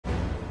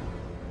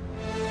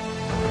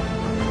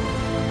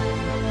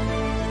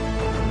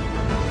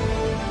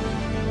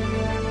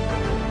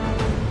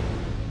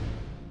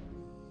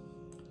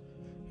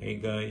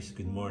guys,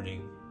 good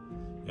morning.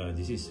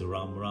 This is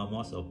Ram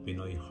Ramos of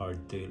Pinoy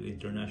Hardtail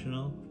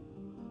International.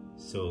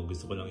 So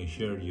gusto ko lang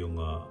i-share yung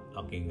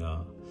aking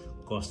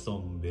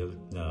custom built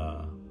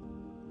na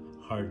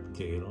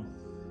hardtail,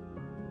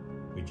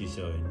 which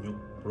is a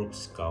Nukeproof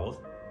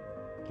Scout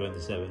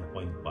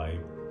 27.5.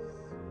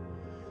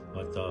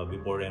 But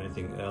before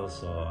anything else,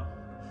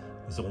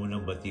 gusto ko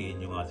munang batiin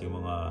yung ating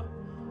mga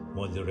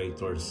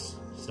moderators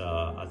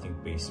sa ating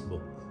Facebook.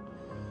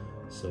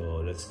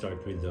 So let's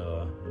start with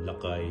the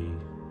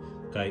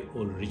Kay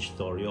Ulrich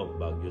Torio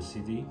of Baguio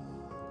City,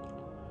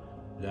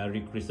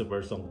 Larry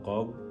Christopher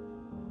Songkog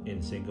in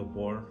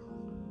Singapore,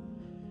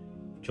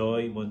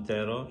 Choi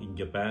Montero in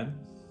Japan,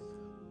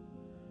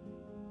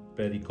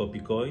 Perico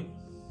Picoy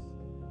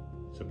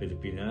sa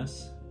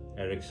Pilipinas,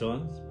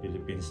 Erickson,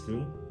 Philippines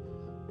too,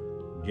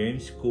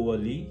 James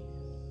Kuwali,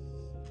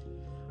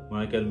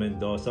 Michael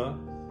Mendoza,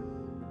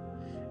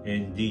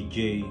 and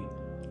DJ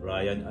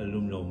Ryan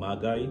Alumno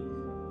Magay,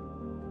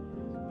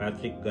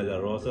 Patrick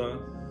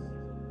Galarosa,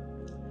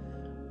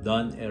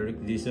 Don Eric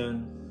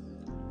Dison,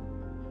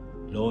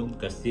 Lone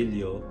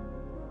Castillo,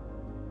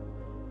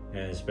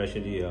 and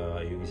especially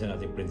yung isa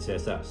nating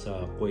prinsesa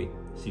sa Kuwait,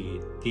 si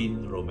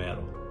Tin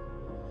Romero.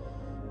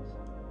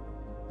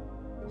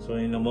 So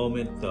in a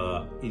moment,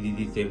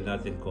 i-detail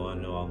natin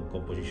kung ano ang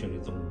composition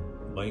nitong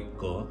bike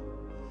ko.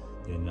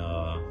 Then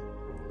I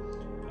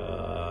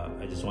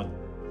just want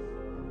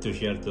to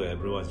share to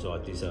everyone so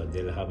at least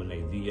they'll have an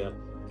idea.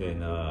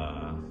 Then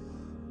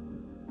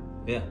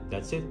yeah,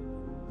 that's it.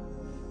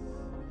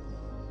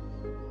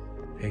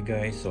 Hey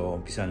guys, so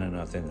umpisa na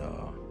natin.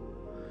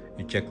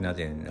 I-check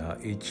natin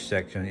each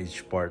section,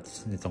 each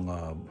parts nitong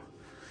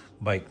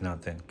bike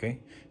natin.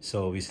 Okay,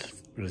 so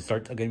we'll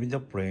start again with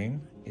the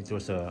frame. It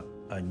was a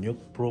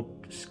Nukeproof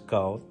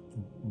Scout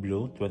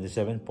Blue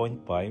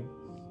 27.5.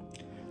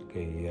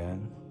 Okay,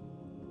 yan.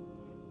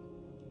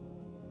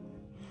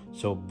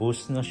 So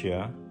boost na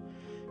siya,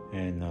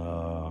 and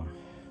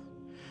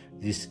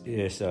this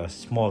is a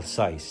small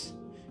size.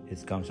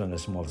 It comes on a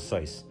small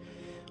size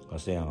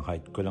kasi ang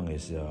height ko lang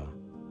is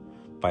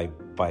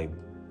 5'5",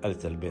 a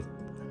little bit.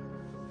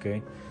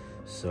 Okay,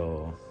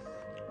 so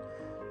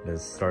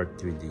let's start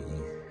with the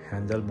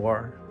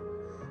handlebar.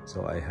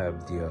 So I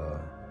have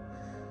the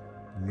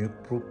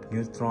Nukeproof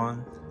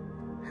Neutron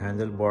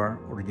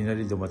handlebar.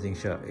 Originally dumating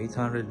siya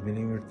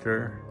 800mm.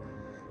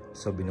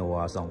 So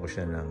binawasan ko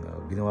siya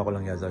ng ginawa ko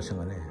lang yata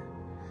siyang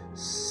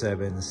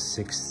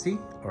 760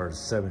 or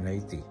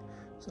 780,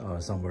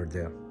 somewhere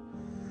there.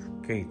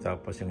 Okay,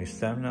 tapos yung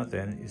stem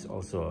natin is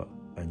also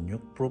a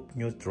Nukeproof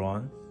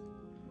Neutron.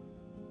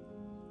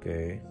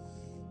 Okay,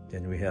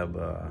 then we have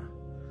a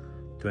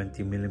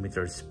 20mm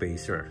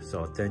spacer.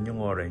 So 10 yung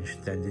orange,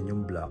 10 din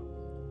yung black.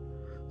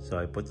 So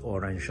I put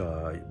orange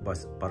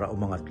para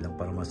umangat lang,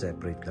 para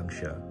ma-separate lang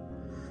siya.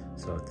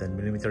 So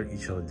 10mm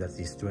each, so that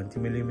is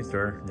 20mm.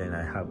 Then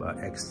I have a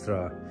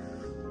extra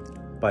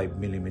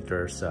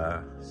 5mm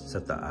sa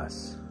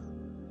taas.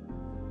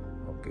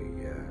 Okay,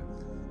 yeah.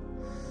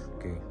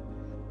 Okay.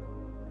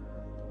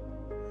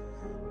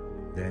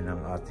 Then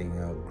ang ating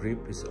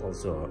grip is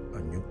also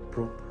a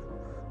Nukeproof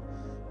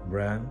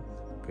brand.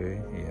 Okay,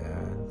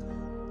 yan.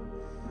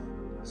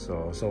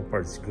 So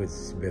far it's good.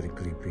 It's very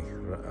creepy.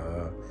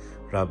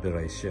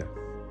 Rubberized siya.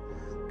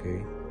 Okay.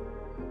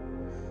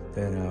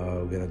 Then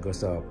we're gonna go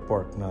sa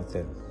fork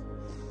natin.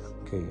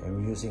 Okay,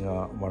 I'm using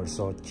a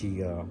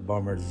Marsochi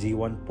Bomber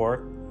Z1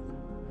 fork.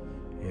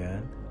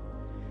 Yan.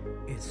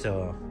 It's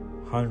a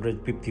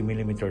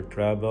 150mm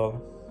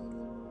travel.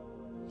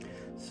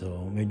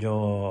 So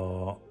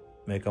medyo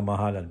may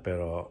kamahalan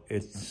pero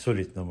it's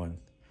sulit naman.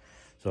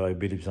 So I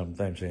believe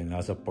sometimes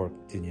nasa pork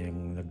din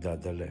yung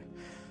nagdadala.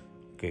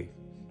 Okay,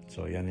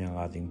 so yan yung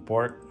ating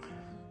pork.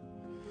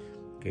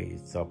 Okay,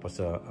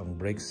 tapos ang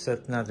brake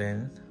set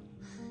natin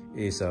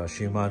is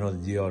Shimano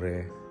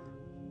Diore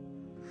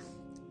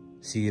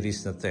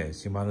series na to.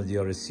 Shimano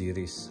Diore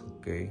series.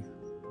 Okay,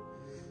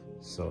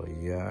 so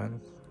yan.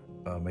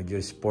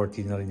 Medyo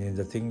sporty na rin yung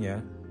dating niya.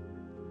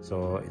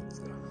 So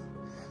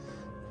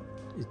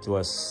it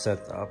was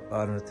set up,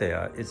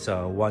 it's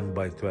a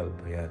 1x12.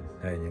 Yan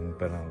yung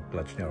parang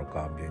clutch niya or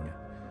cambio niya.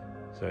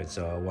 So it's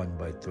a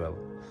 1x12.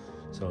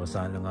 So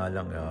sana nga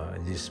lang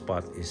this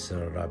spot is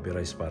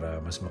rubberized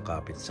para mas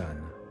makapit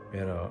sana.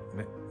 Pero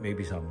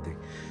maybe someday.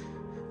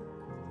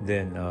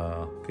 Then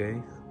okay,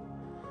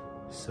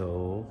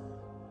 so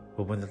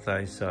pupunta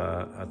tayo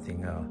sa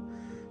ating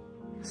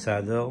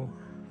saddle.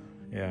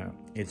 Yeah,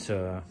 it's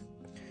a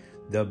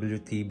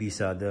WTB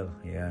saddle.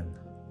 Yan.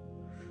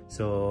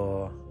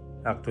 So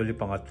actually,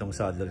 pangatlong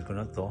saddle ko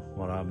na to.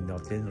 Marami na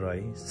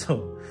tinry.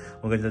 So,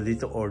 maganda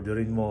dito,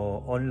 orderin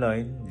mo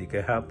online. Di ka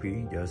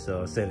happy, just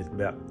send it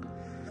back.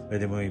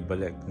 Pwede mo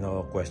ibalik.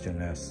 No question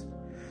asked.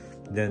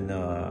 Then,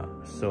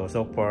 so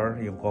far,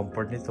 yung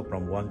comfort nito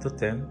from 1 to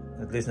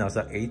 10. At least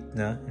nasa 8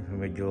 na.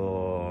 Medyo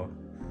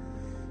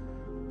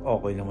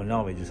okay naman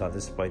ako. Medyo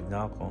satisfied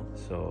na ako.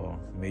 So,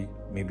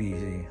 maybe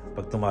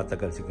pag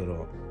tumatagal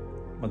siguro,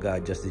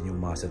 mag-adjust din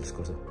yung muscles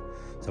ko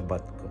sa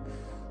butt ko.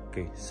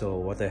 Okay, so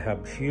what I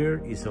have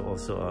here is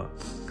also a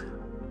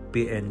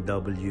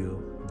PNW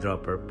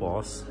dropper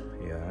pause.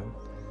 Yeah.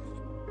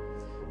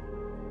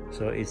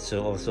 So it's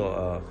also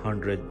a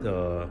 100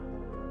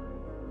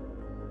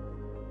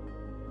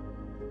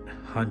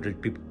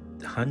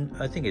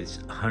 I think it's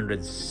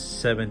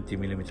 170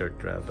 millimeter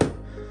travel.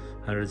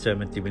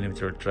 170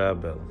 millimeter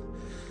travel.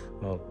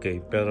 Okay,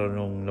 pero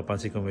nung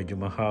napansin ko medyo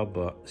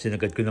mahaba,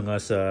 sinagad ko na nga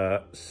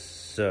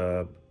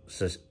sa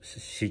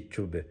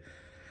YouTube eh.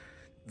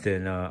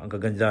 Then, ang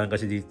kagandahan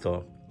kasi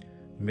dito,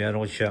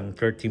 meron siyang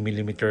 30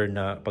 millimeter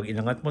na pag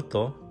inangat mo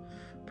to,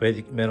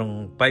 pwede,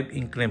 merong 5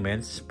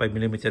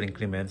 millimeter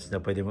increments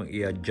na pwede mong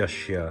i-adjust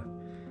siya.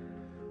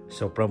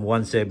 So from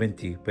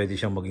 170, pwede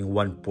siyang maging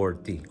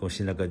 140 kung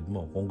sinagad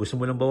mo. Kung gusto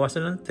mo lang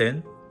bawasan ng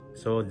 10,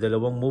 so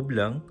dalawang move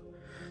lang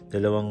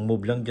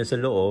dyan sa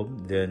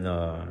loob, then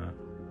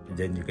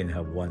you can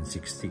have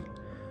 160.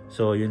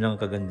 So yun ang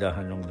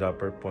kagandahan ng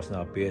dropper pause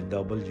na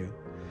PNW.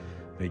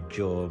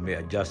 Medyo may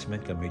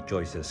adjustment ka, may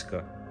choices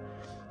ka.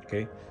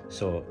 Okay?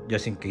 So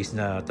just in case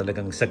na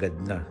talagang sagad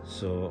na,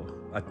 so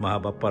at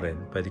mahaba pa rin,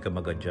 pwede ka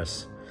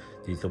mag-adjust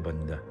dito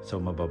banda. So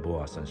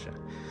mababawasan siya.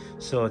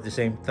 So at the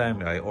same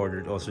time, I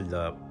ordered also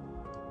the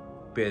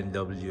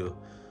PNW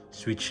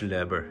switch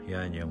lever.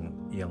 Yan,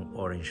 yung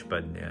orange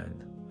pad na yan.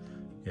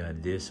 Yan,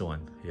 this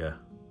one. Yeah.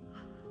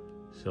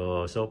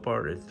 So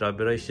far, it's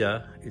rubberized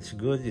siya. It's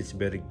good. It's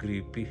very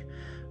grippy.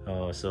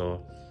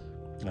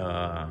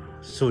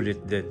 Sulit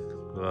din.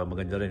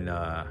 Maganda rin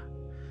na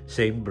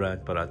same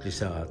brand para at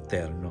least sa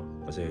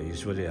terno. Kasi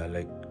usually I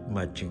like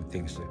matching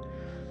things.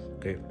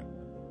 Okay.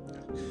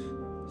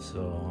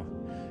 So,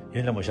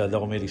 yun lang, masyado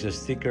ako mahilig sa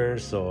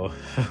stickers. So,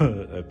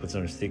 I put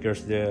some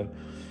stickers there.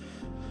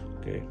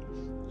 Okay.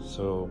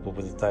 So,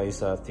 pupunta tayo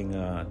sa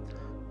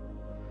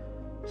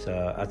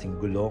ating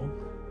gulong.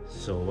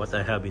 So, what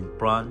I have in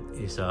front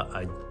is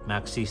a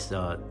Maxxis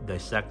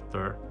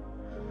dissector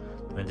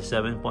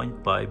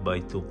 27.5 by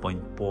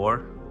 2.4.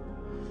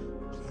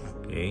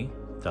 Okay.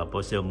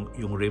 Tapos,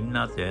 yung rim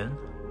natin,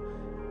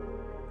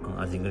 ang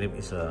ating rim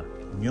is a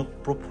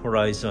Nukeproof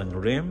Horizon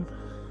rim.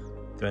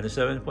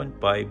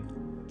 27.5,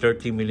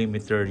 30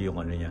 millimeter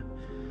yung ano niya,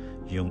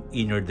 yung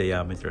inner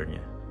diameter niya.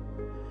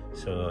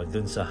 So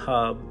dun sa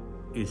hub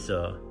is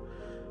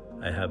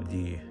I have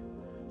the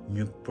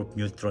Nukeproof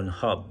neutron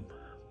hub,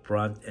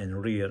 front and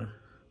rear.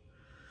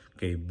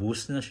 Okay,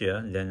 boost na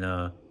siya. Then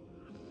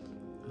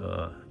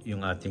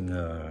yung ating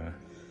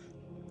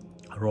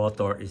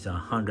rotor is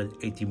 180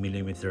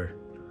 millimeter.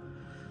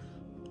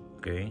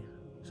 Okay,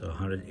 so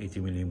 180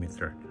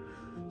 millimeter.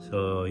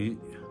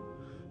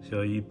 So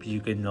if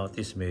you can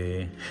notice,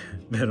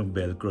 merong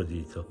velcro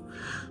dito.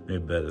 May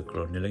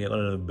velcro. Nilagyan ko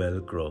na ng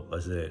velcro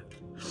kasi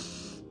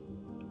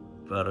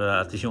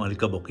para at least yung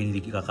alikabok hindi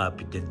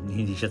kakapit din,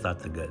 hindi siya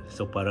tatagal.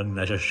 So parang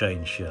nasa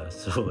shine siya.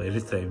 So every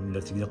time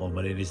natignan ko,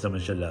 malinis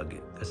naman siya lagi.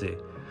 Kasi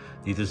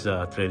dito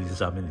sa trail dito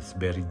sa amin, it's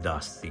very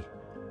dusty.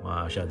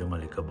 Masyadong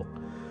malikabok.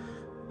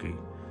 Okay.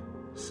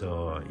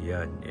 So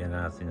yan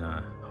natin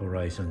na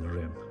horizon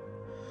rim.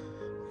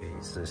 Okay,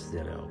 so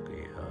still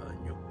okay.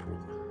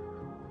 Nukeproof.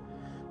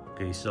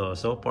 Okay, so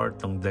far,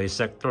 itong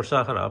dissector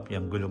sa harap,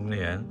 yung gulong na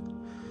yan,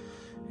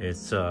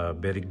 it's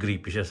very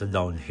grippy siya sa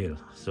downhill.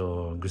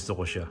 So, gusto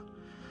ko siya.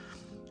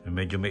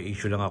 Medyo may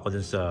issue lang ako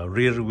dun sa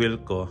rear wheel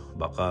ko.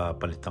 Baka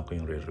palitan ko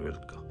yung rear wheel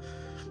ko.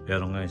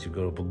 Pero ngayon,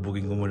 siguro,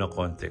 bugbugin ko muna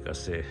konti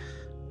kasi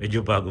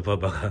medyo bago pa,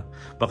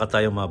 baka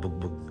tayo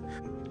mabugbog.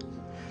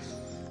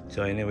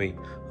 So, anyway,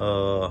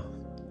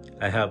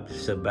 I have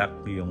sa back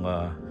yung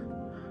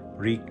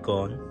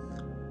Recon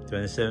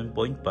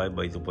 27.5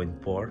 by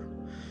 2.4.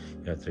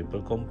 Yeah, triple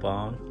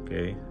compound.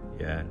 Okay,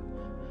 yan.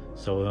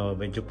 So,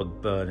 medyo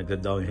pag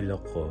nag-downhill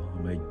ako,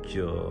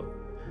 medyo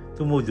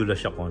tumudula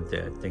siya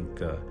konti. I think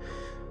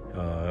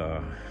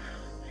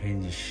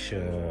hindi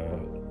siya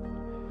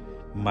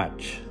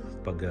match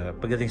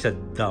pagdating sa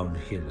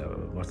downhill.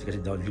 Mostly kasi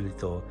downhill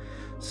ito,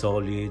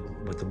 solid,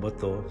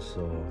 bato-bato.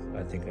 So,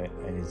 I think I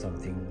need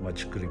something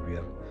much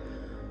grippier.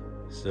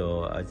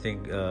 So, I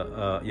think,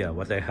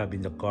 what I have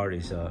in the car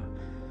is a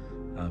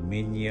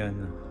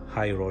Minion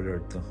high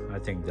roller too. I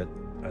think that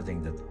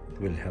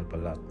will help a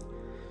lot.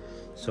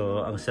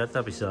 So ang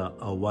setup is a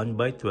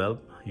 1x12.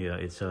 Yeah,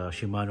 it's a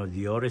Shimano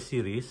Diore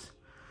series.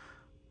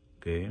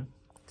 Okay,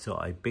 so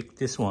I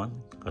picked this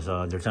one because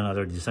there's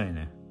another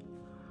design.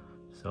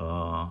 So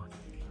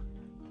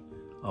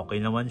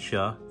okay naman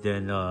siya.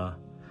 Then I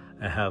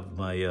have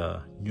my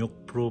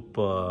Nukeproof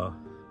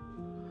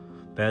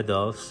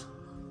pedals.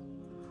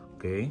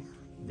 Okay,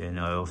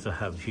 then I also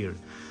have here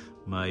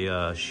my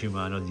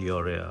Shimano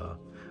Diore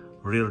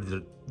rear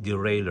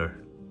derailleur.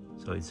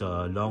 So it's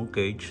a long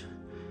cage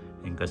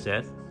in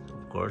cassette,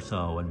 of course,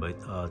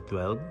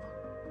 1x12.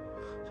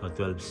 So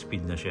 12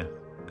 speed na siya.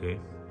 Okay.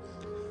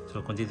 So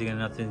kung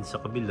titingnan natin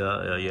sa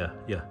kabila,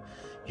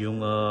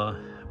 yung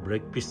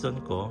brake piston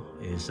ko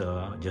is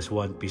just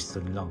one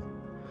piston lang.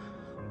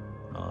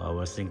 I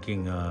was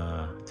thinking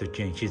to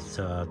change it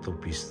sa 2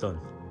 piston.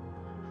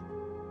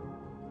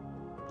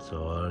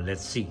 So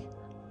let's see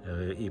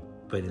if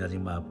pwede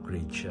natin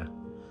ma-upgrade siya.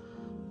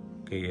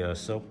 Okay,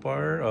 so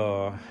far,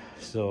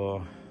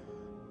 so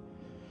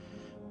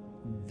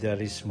that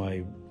is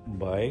my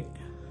bike.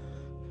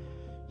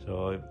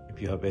 So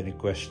if you have any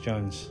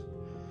questions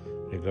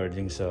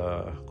regarding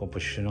sa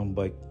composition ng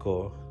bike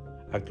ko,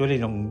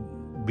 actually nung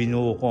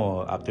binuo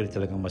ko, actually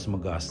talagang mas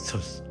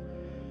magastos.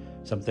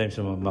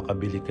 Sometimes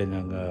makabili ka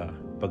ng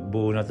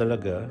pagbuo na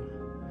talaga,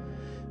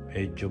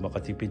 medyo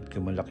makatipid ka,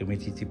 malaki may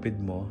titipid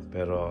mo,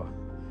 pero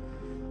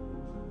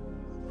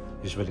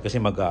usually kasi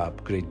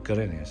mag-upgrade ka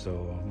rin eh. So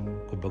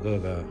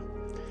kumbaga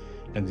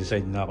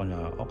nag-decide na ako na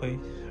okay,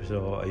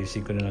 so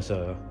ayusin ko na lang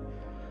sa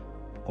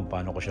kung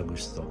paano ko siya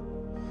gusto.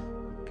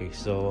 Okay,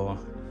 so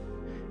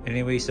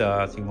anyway,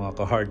 sa ating mga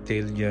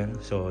ka-hardtail dyan,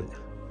 so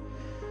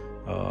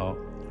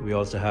we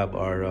also have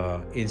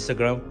our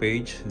Instagram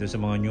page doon sa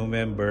mga new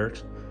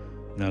members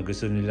na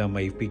gusto nila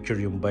may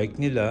picture yung bike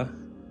nila.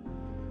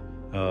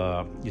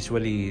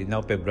 Usually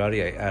now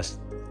February I asked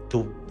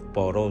 2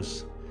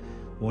 photos.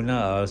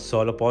 Una,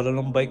 solo photo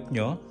ng bike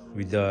nyo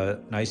with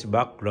a nice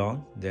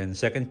background. Then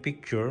second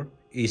picture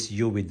is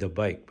you with the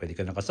bike. Pwede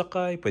ka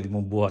nakasakay, pwede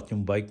mong buhat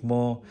yung bike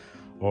mo,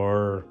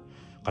 or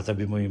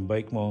katabi mo yung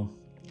bike mo,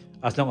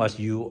 as long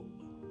as you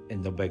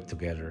and the bike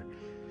together.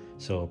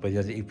 So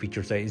pwede natin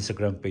i-feature sa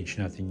Instagram page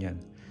natin yan.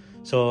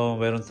 So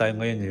meron tayo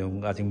ngayon yung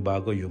ating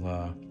bago, yung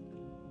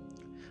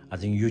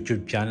ating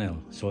YouTube channel.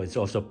 So it's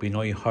also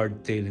Pinoy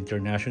Hardtail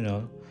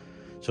International.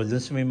 So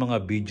dun sa may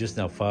mga videos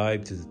na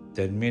 5 to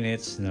 10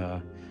 minutes na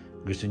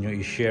gusto nyo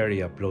i-share,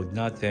 i-upload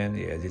natin,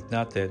 i-edit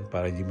natin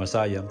para hindi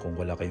masayang kung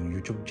wala kayong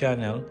YouTube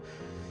channel.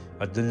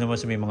 At dun naman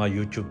sa may mga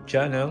YouTube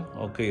channel,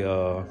 okay,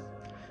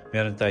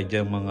 meron tayo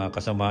dyan mga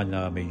kasama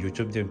na may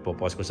YouTube din,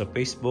 popost ko sa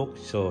Facebook.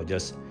 So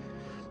just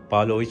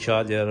follow each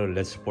other,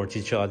 let's support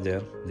each other.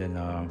 Then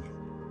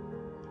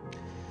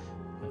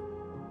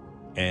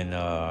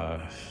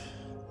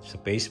sa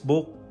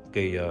Facebook,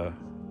 okay,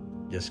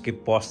 just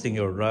keep posting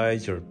your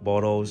rides, your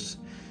photos.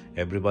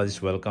 Everybody's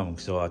welcome.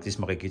 So at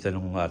least makikita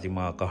ng ating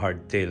mga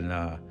ka-hardtail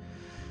na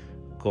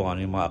kung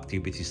ano yung mga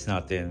activities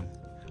natin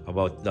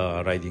about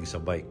riding sa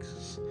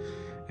bikes.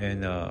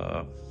 And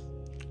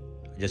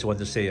just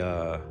want to say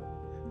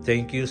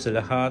thank you sa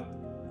lahat.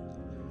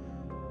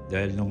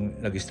 Dahil nung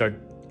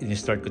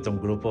in-start ko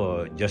itong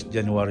grupo just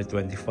January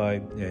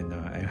 25, and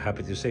I'm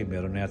happy to say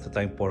meron na yata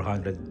tayong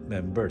 400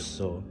 members.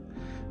 So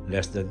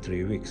less than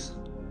 3 weeks.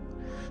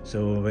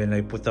 So when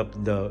I put up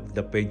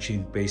the page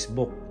in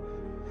Facebook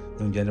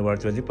noong January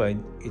 25,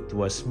 it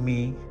was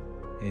me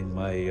and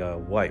my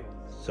wife.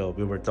 So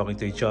we were talking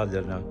to each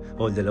other na,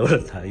 dalawa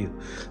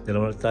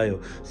na tayo.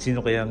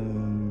 Sino kayang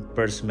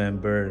first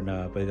member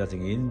na pwede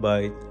nating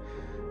i-invite?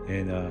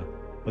 And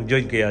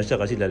mag-join kaya siya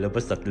kasi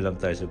lalabas 3 lang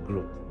tayo sa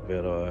group.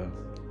 Pero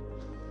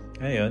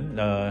ngayon,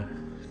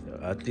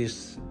 at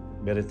least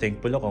very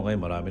thankful ako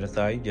ngayon, marami na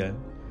tayo dyan.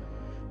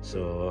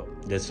 So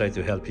let's try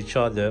to help each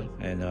other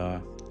and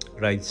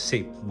ride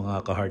safe,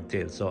 mga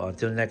ka-hardtail. So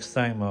until next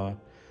time,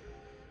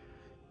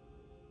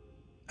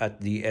 at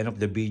the end of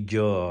the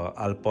video,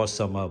 I'll post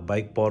some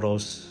bike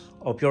photos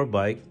of your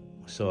bike.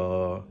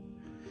 So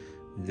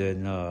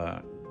then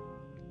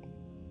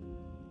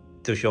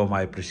to show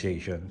my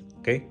appreciation.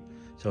 Okay,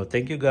 so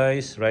thank you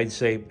guys, ride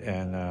safe,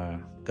 and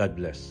God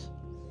bless.